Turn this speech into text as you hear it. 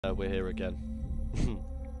We're here again.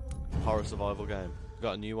 Horror survival game. We've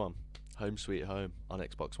got a new one. Home Sweet Home on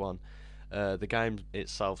Xbox One. The game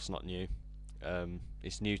itself's not new.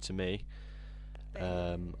 It's new to me.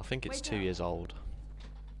 I think it's 2 years old.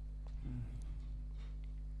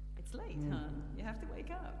 It's late, huh? You have to wake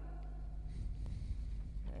up.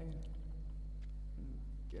 Hey.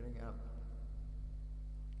 Getting up.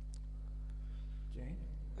 Jane?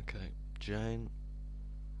 Okay, Jane.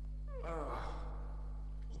 Oh.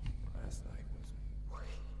 Last night was way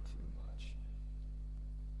too much.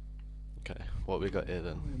 Okay, what we got here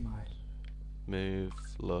then? Who am I? Move,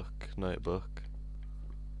 look, notebook.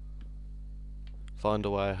 Find a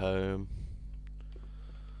way home.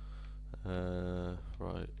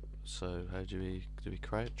 Right, so how do we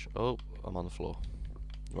crouch? Oh, I'm on the floor.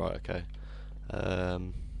 Right, okay.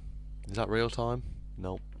 Is that real time?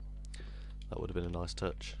 Nope. That would have been a nice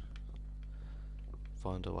touch.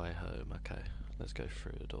 Find a way home, okay. Let's go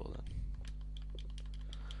through the door then.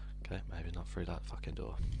 Okay, maybe not through that fucking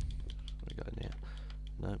door. What we got in here?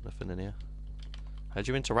 No, nothing in here. How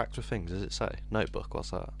do you interact with things? Does it say? Notebook, what's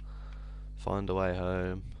that? Find a way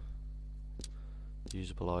home.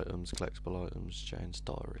 Usable items, collectible items, Jane's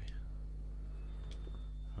diary.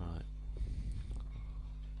 Right.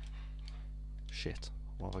 Shit.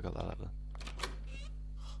 Why have I got that out then?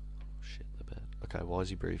 Shit, the bed. Okay, why is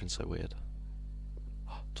he breathing so weird?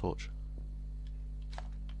 Torch.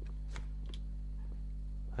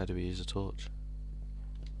 How do we use a torch?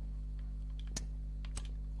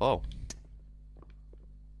 Oh!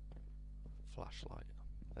 Flashlight.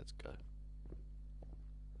 Let's go.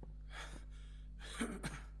 Can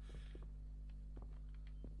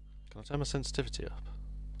I turn my sensitivity up?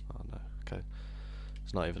 Oh no, okay.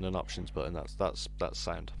 It's not even an options button, that's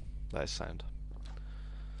sound. That is sound.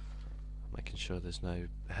 Making sure there's no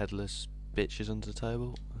headless bitches under the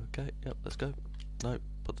table. Okay, yep, let's go. No,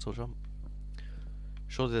 put the torch on.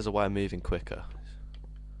 Surely there's a way of moving quicker.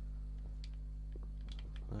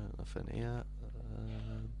 No, nothing here.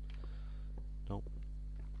 Nope.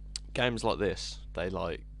 Games like this, they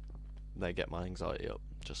get my anxiety up.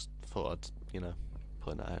 Just thought I'd,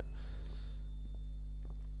 point it out.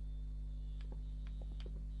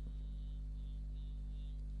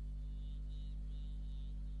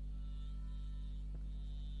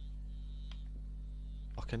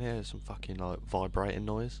 I can hear some fucking vibrating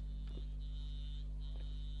noise.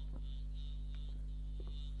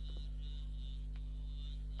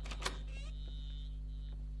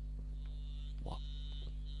 What?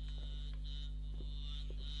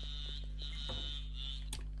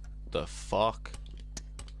 The fuck?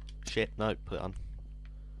 Shit, no, put it on.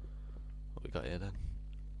 What we got here then?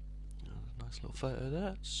 Nice little photo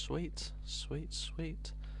there. Sweet, sweet,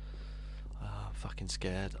 sweet. I'm fucking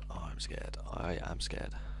scared. Oh, I'm scared. I am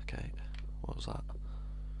scared. Okay, what was that?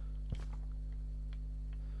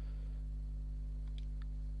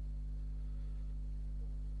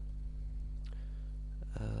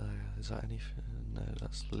 Is that anything? No,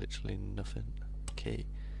 that's literally nothing. Key.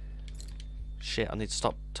 Shit, I need to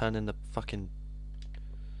stop turning the fucking...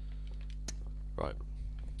 Right,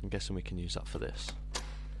 I'm guessing we can use that for this.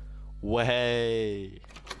 Way!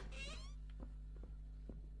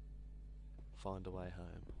 Find a way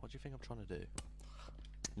home. What do you think I'm trying to do?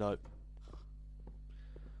 No.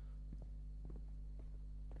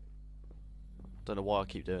 Don't know why I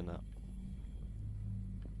keep doing that.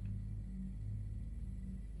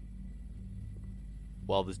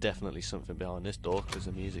 Well, there's definitely something behind this door because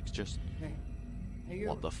the music's just... Hey, you.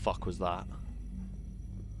 What the fuck was that?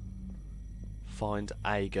 Find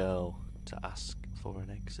a girl to ask for an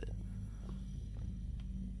exit.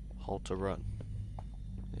 Hold to run.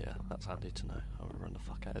 Yeah, that's handy to know. I will run the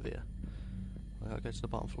fuck out of here. I gotta go to the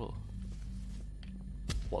bottom floor.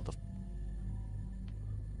 What the f...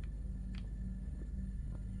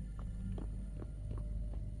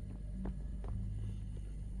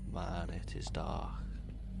 Man, it is dark.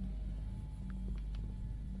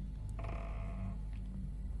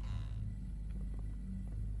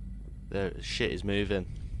 There, shit is moving.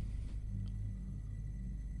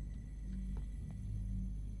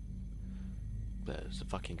 There's a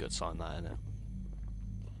fucking good sign, that, isn't it?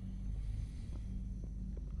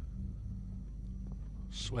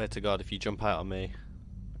 Swear to God, if you jump out on me.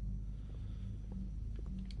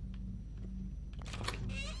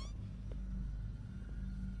 Fucking...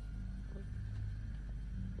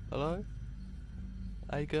 Hello?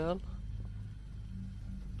 Hey, girl?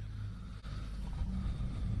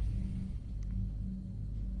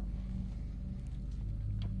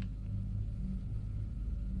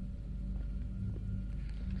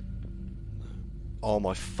 Oh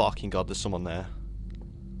my fucking God, there's someone there.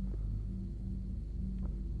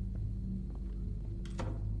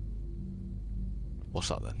 What's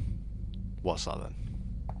that then? What's that then?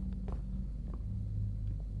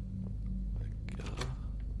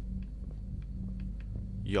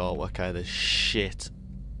 Yo, okay, there's shit.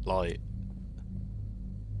 Like,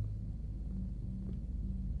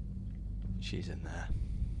 she's in there.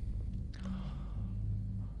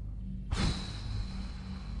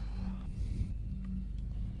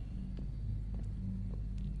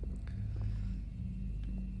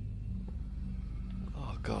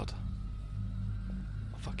 Oh god.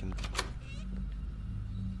 I fucking...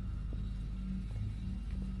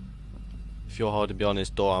 If you're hiding behind this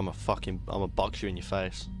door, I'm a box you in your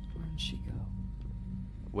face. Where did she go?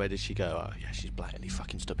 Where did she go? Oh yeah, she's blatantly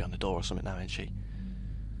fucking stood behind the door or something now, ain't she?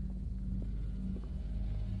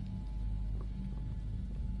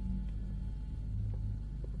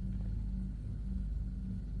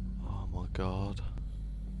 Oh my god.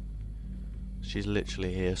 She's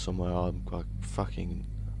literally here somewhere. I'm like fucking...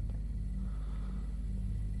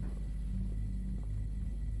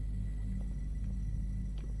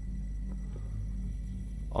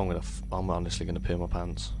 I'm honestly gonna pee my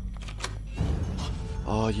pants.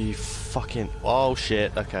 Oh, you fucking... Oh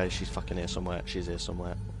shit, okay, she's fucking here somewhere. She's here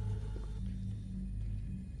somewhere.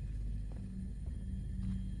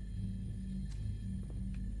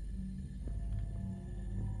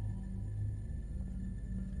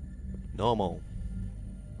 Normal.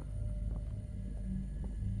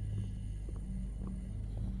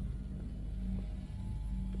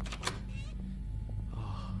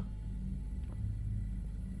 Oh.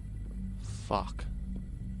 Fuck.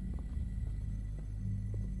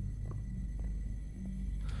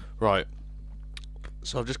 Right.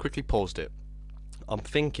 So I've just quickly paused it. I'm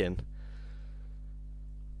thinking...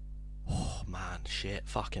 Oh man, shit,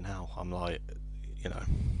 fucking hell. I'm like, you know...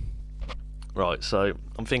 Right, so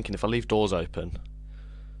I'm thinking if I leave doors open,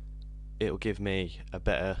 it'll give me a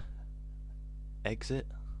better exit,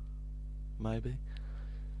 maybe.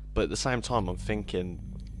 But at the same time, I'm thinking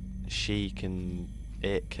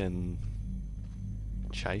it can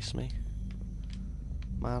chase me.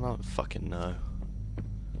 Man, I don't fucking know.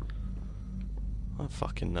 I don't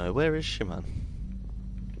fucking know. Where is she, man?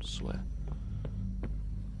 I swear.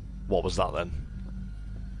 What was that then?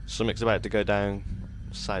 Something's about to go down.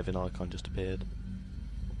 Saving icon just appeared.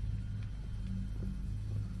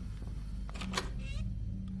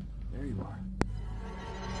 There you are.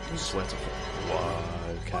 Swear to...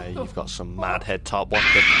 Whoa, okay, you've got some mad head top. What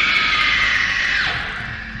the...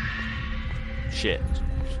 Shit.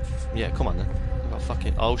 Yeah, come on then. I've got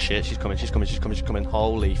fucking... Oh shit, she's coming, she's coming, she's coming, she's coming.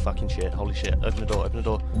 Holy fucking shit, holy shit. Open the door, open the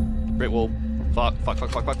door. Brick wall. Fuck, fuck,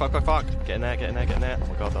 fuck, fuck, fuck, fuck, fuck, fuck. Get in there, get in there, get in there. Oh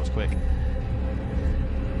my god, that was quick.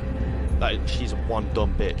 She's one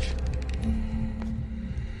dumb bitch.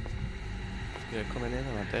 Yeah, coming in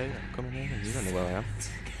and I dare you. Coming in and you don't know where I am.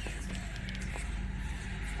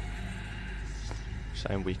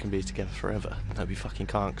 Saying we can be together forever. No, we fucking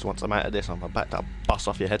can't, because once I'm out of this, I'm about to bust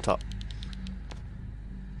off your head top.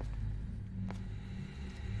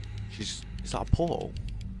 Is that a portal?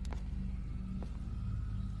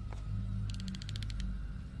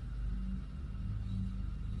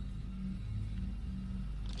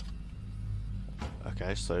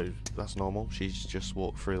 Okay, so that's normal. She's just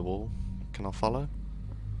walked through the wall. Can I follow?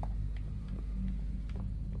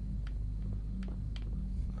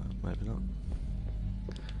 Maybe not.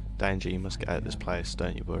 Danger, you must get out of this place.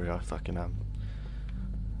 Don't you worry, I fucking am.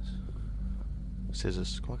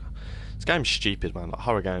 Scissors. Come on. This game's stupid, man. Like,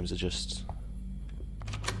 horror games are just...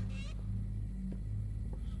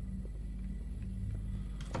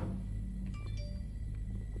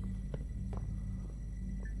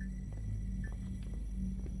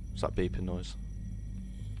 What's that beeping noise?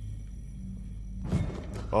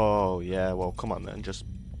 Oh, yeah, well, come on then, just,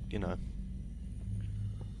 you know.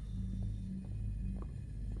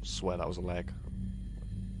 Swear that was a leg.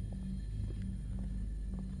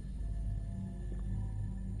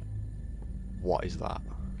 What is that?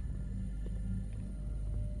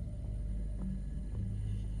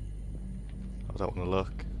 I don't want to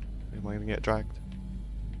look. Am I going to get dragged?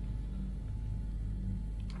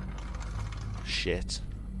 Shit.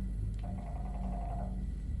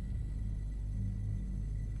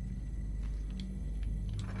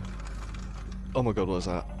 Oh my god, what was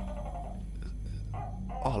that?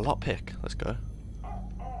 Oh, a lockpick. Let's go.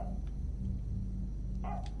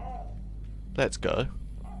 Let's go.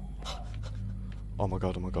 Oh my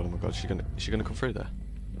god, oh my god, oh my god. Is she gonna come through there?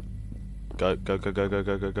 Go, go, go, go, go,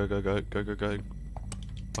 go, go, go, go, go, go, go, go.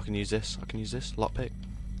 I can use this. I can use this. Lockpick.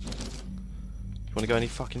 You wanna go any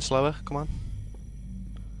fucking slower? Come on.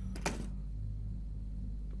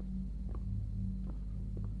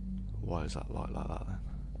 Why is that light like that then?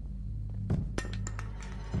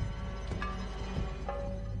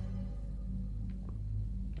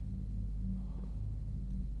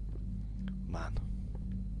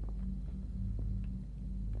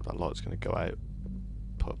 light's gonna go out.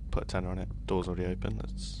 Put a tenner on it. Door's already open.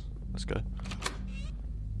 Let's go.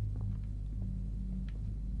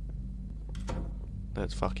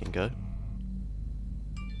 Let's fucking go.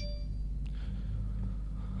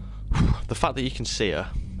 The fact that you can see her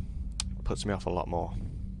puts me off a lot more.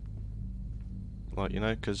 Like, you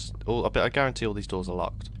know, because I guarantee all these doors are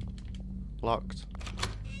locked. Locked.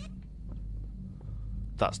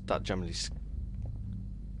 That generally. Is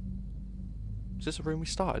this a room we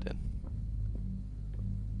started in?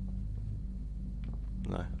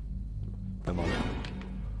 No. Never mind.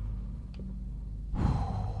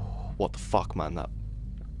 What the fuck, man? That.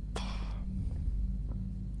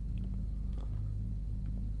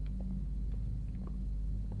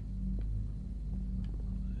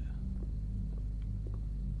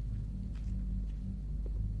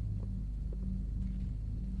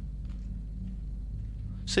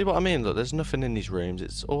 See what I mean? Look, there's nothing in these rooms.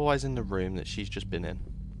 It's always in the room that she's just been in.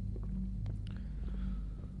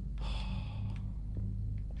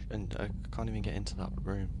 And I can't even get into that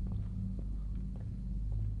room.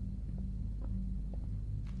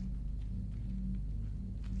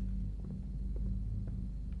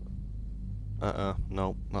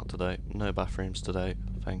 No, not today. No bathrooms today.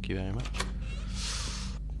 Thank you very much.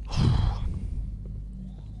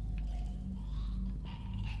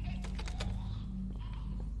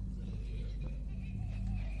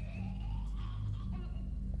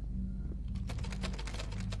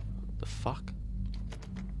 The fuck?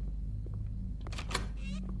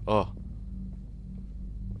 Oh.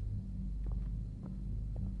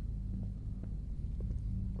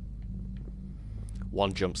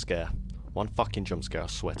 One jump scare. One fucking jump scare, I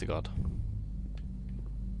swear to God.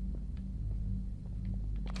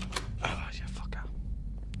 Oh, yeah, fucker.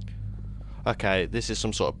 Okay, this is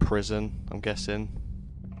some sort of prison, I'm guessing.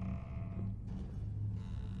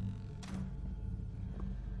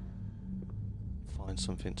 Find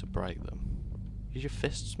something to break them. Use your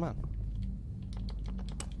fists, man.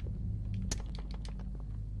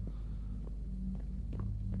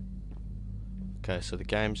 Okay, so the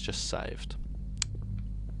game's just saved.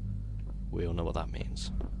 We all know what that means.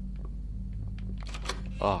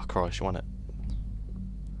 Oh, Christ, you want it?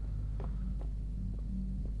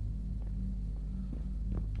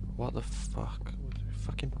 What the fuck?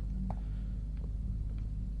 Fucking...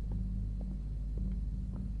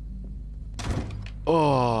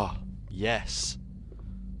 Oh, yes.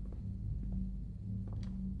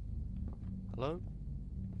 Hello?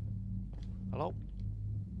 Hello?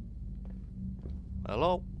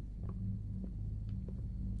 Hello?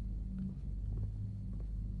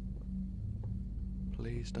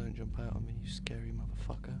 Please don't jump out on me, you scary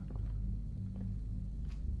motherfucker.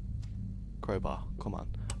 Crowbar, come on.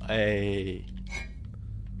 Hey.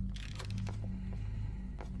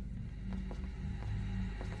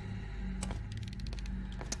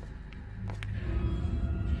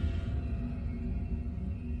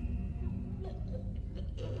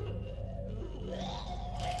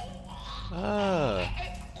 Ah.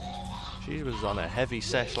 She was on a heavy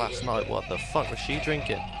sesh last night. What the fuck was she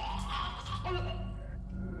drinking?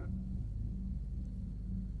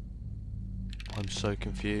 I'm so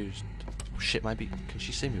confused. Oh, shit, maybe... Can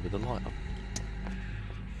she see me with the light on?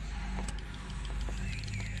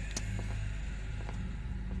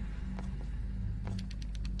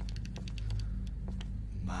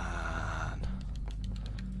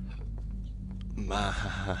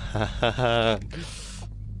 Man.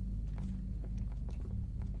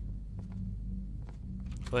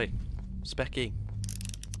 Wait, Specky.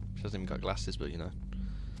 She hasn't even got glasses, but you know.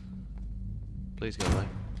 Please go away.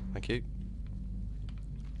 Thank you.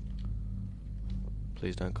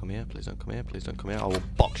 Please don't come here, please don't come here, please don't come here. I will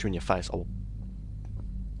box you in your face. I will...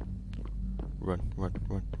 Run, run,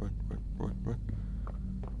 run, run, run, run, run.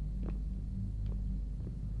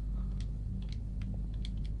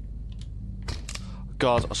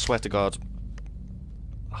 God, I swear to God.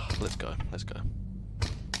 Oh, let's go, let's go.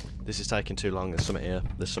 This is taking too long. There's something here.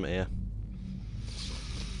 There's something here.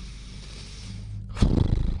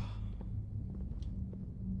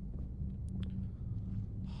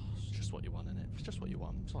 It's just what you want, innit? It's just what you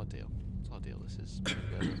want. It's ideal. It's ideal. This is.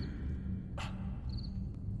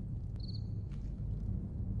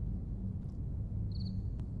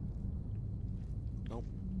 Nope.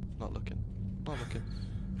 Not looking. Not looking.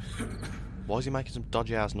 Why is he making some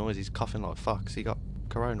dodgy ass noise? He's coughing like fuck. Has he got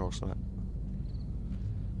corona or something?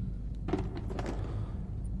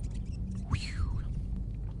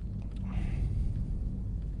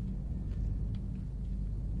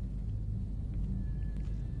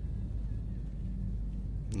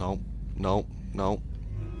 No, no, no.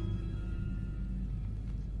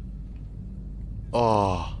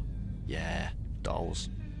 Oh, Yeah, dolls.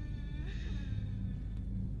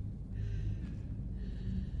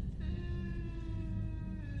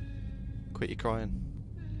 Quit your crying.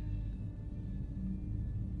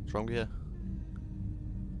 What's wrong with you?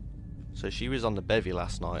 So she was on the bevy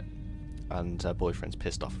last night and her boyfriend's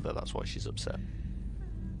pissed off of her, that's why she's upset.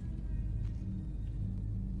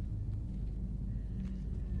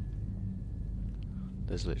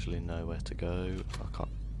 There's literally nowhere to go. I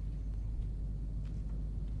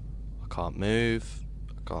can't move.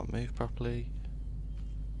 I can't move properly.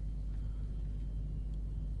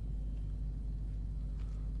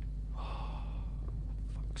 Oh,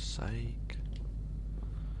 fuck's sake.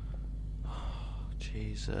 Oh,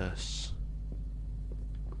 Jesus.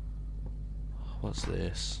 What's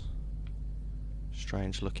this?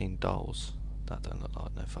 Strange looking dolls. That don't look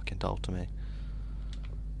like no fucking doll to me.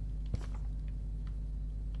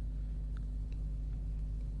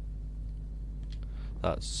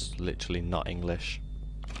 That's literally not English.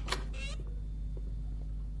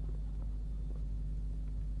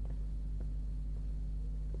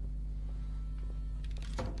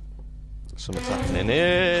 Something's happening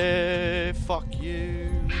here. Fuck you.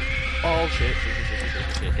 Oh shit, shit.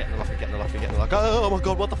 Get in the locker, get in the locker, get in the locker. Oh my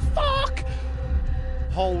god, what the fuck?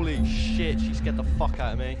 Holy shit, she scared the fuck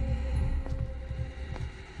out of me.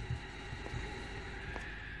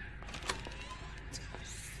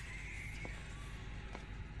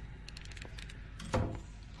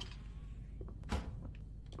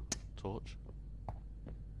 Torch.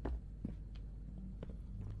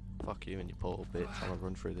 Fuck you and your portal, bitch. I'm gonna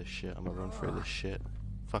run through this shit. I'm gonna run through this shit.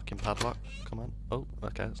 Fucking padlock. Come on. Oh,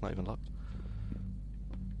 okay, it's not even locked.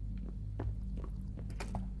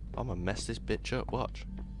 I'm gonna mess this bitch up. Watch.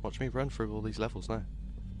 Watch me run through all these levels now.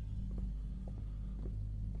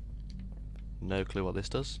 No clue what this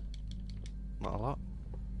does. Not a lot.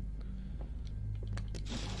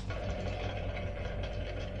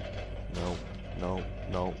 No, no,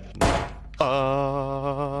 no, no.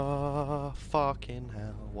 Fucking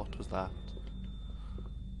hell. What was that?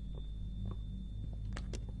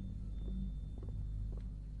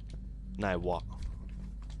 Now what?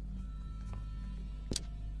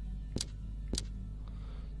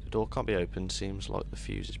 The door can't be opened, seems like the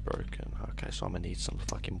fuse is broken. Okay, so I'm gonna need some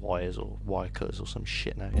fucking wires or wire cutters or some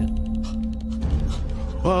shit now, yeah?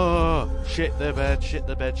 Oh, shit the bed, shit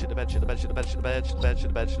the bed, shit the bed, shit the bed, shit the bed, shit the bed, shit the bed, shit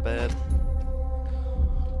the bed, shit the bed.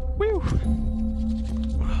 Woo!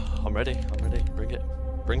 I'm ready, I'm ready. Bring it,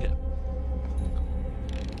 bring it.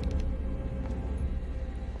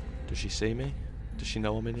 Does she see me? Does she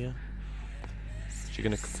know I'm in here? Is she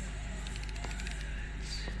gonna...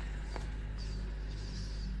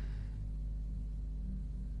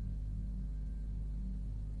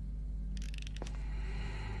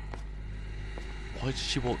 Why did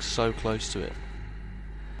she walk so close to it?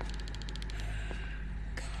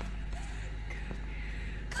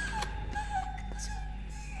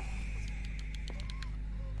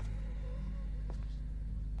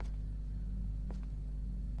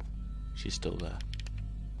 She's still there.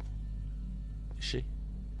 Is she?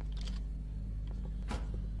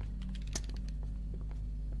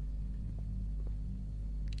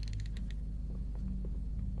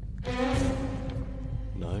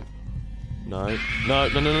 No. No. No,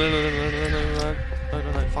 no, no, no, no, no, no, no, no,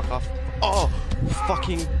 no, no, fuck off. Oh!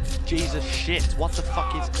 Fucking Jesus shit. What the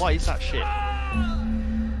fuck is... What is that shit?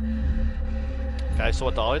 Okay, so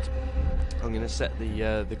I died. I'm going to set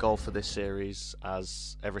the goal for this series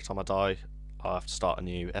as every time I die, I have to start a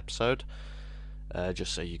new episode.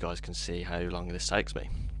 Just so you guys can see how long this takes me.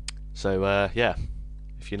 So, yeah.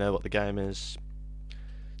 If you know what the game is,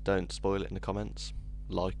 don't spoil it in the comments.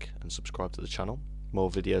 Like and subscribe to the channel. More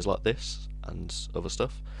videos like this and other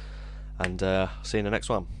stuff. And see you in the next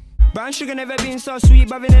one. Brown sugar never been so sweet,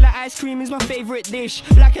 but vanilla ice cream is my favourite dish.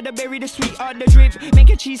 Black of the berry, the sweet or the drip.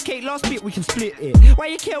 Make a cheesecake, last bit we can split it. Why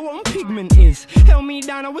you care what my pigment is? Held me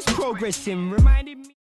down, I was progressing. Reminded me